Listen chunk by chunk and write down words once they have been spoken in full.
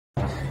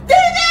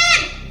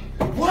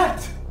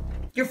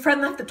Your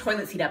friend left the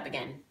toilet seat up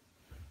again.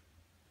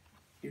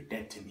 You're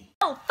dead to me.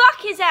 Oh,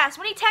 fuck his ass.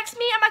 When he texts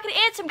me, I'm not gonna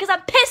answer him because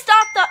I'm pissed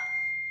off the...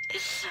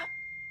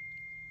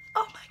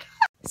 Oh my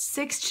god.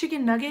 6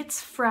 chicken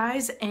nuggets,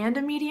 fries, and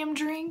a medium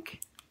drink?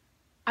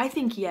 I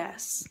think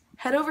yes.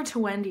 Head over to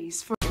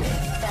Wendy's for...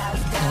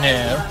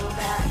 No.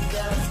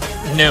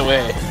 No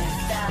way.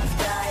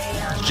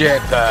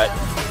 Jackpot.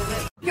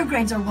 Your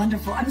grades are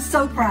wonderful. I'm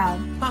so proud.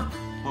 Huh.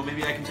 Well,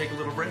 maybe I can take a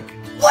little break.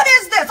 What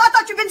is this? I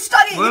thought you've been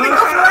studying. You've been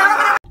goofing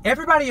around.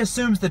 Everybody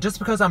assumes that just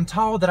because I'm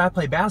tall that I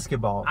play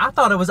basketball. I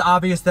thought it was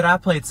obvious that I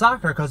played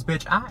soccer because,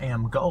 bitch, I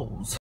am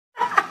goals.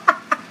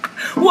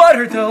 What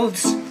are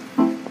those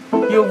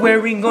you're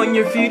wearing on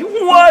your feet?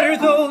 What are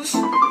those?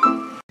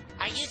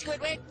 Are you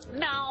Squidward?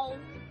 No.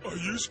 Are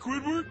you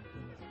Squidward?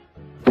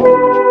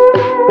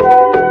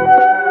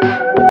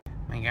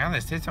 My god,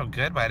 this tastes so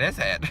good. What is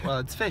it? Well,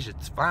 it's fish.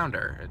 It's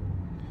flounder.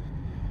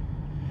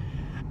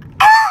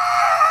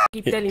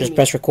 Just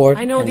press record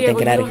and then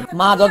get out of here.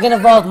 Mom, don't get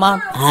involved,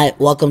 Mom. Hi,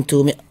 welcome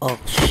to me. Oh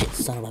shit,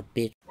 son of a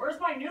bitch. Where's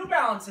my New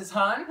Balances,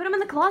 hon? Put them in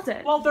the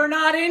closet. Well, they're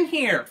not in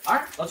here. All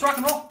right, let's rock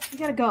and roll. You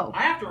gotta go.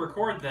 I have to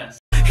record this.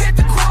 Hit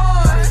the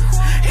quad,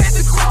 hit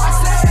the quad. I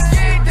said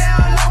get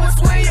down low and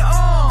swing your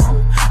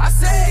arm. I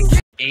said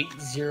get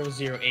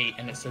 8008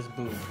 and it says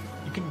boom.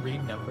 You can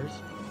read numbers.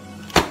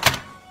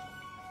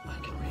 I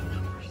can read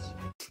numbers.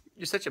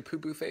 You're such a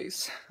poo-poo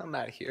face. I'm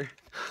out of here.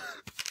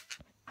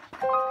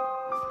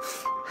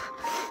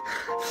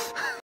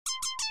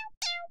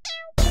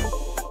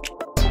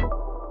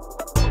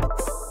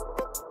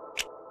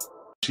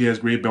 She has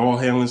great ball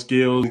handling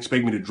skills.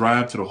 Expect me to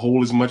drive to the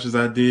hole as much as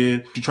I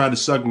did. She tried to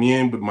suck me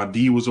in, but my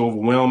D was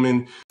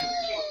overwhelming.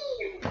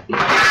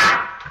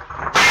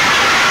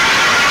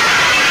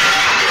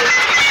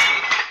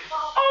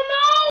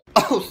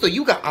 Oh, so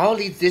you got all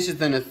these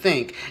dishes in a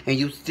sink, and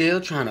you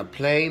still trying to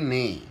play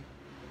me?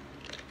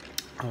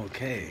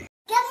 Okay.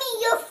 Give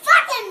me your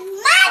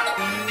fucking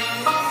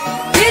money!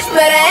 bitch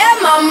better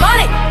have my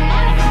money.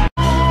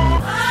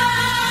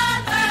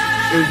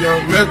 If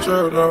young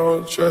Metro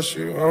don't trust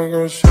you, I'm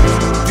gonna shoot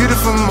you.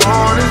 Beautiful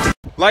morning.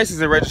 License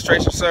and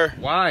registration, sir.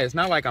 Why? It's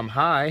not like I'm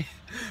high.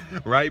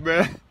 Right,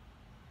 bruh?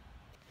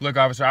 Look,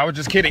 officer, I was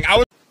just kidding.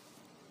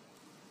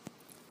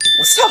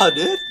 What's up,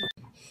 dude?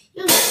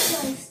 You're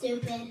so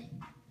stupid.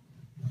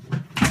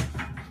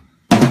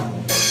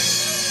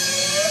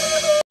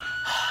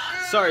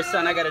 Sorry,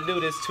 son, I gotta do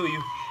this to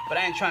you, but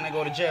I ain't trying to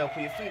go to jail.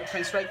 Put your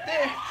fingerprints right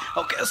there.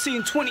 Okay, I'll see you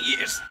in 20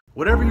 years.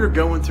 Whatever you're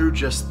going through,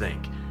 just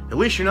think. At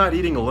least you're not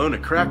eating alone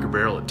at Cracker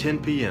Barrel at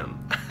 10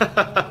 p.m.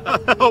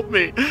 Help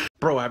me.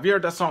 Bro, have you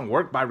heard that song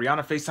Work by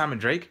Rihanna, FaceTime,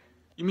 and Drake?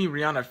 You mean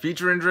Rihanna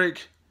featuring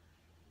Drake?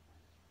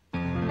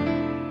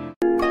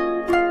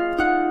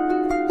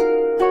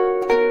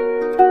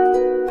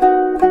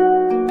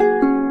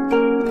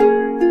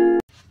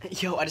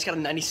 Yo, I just got a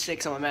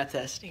 96 on my math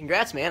test.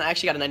 Congrats, man. I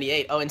actually got a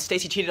 98. Oh, and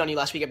Stacy cheated on you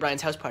last week at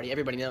Brian's house party.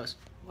 Everybody knows.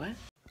 What?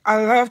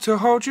 I love to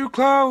hold you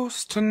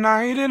close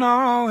tonight and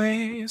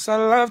always. I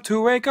love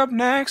to wake up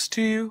next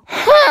to you.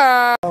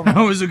 That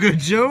was a good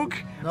joke.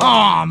 No.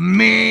 Aw,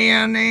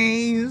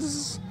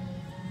 mayonnaise.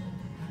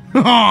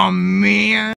 Aw, man.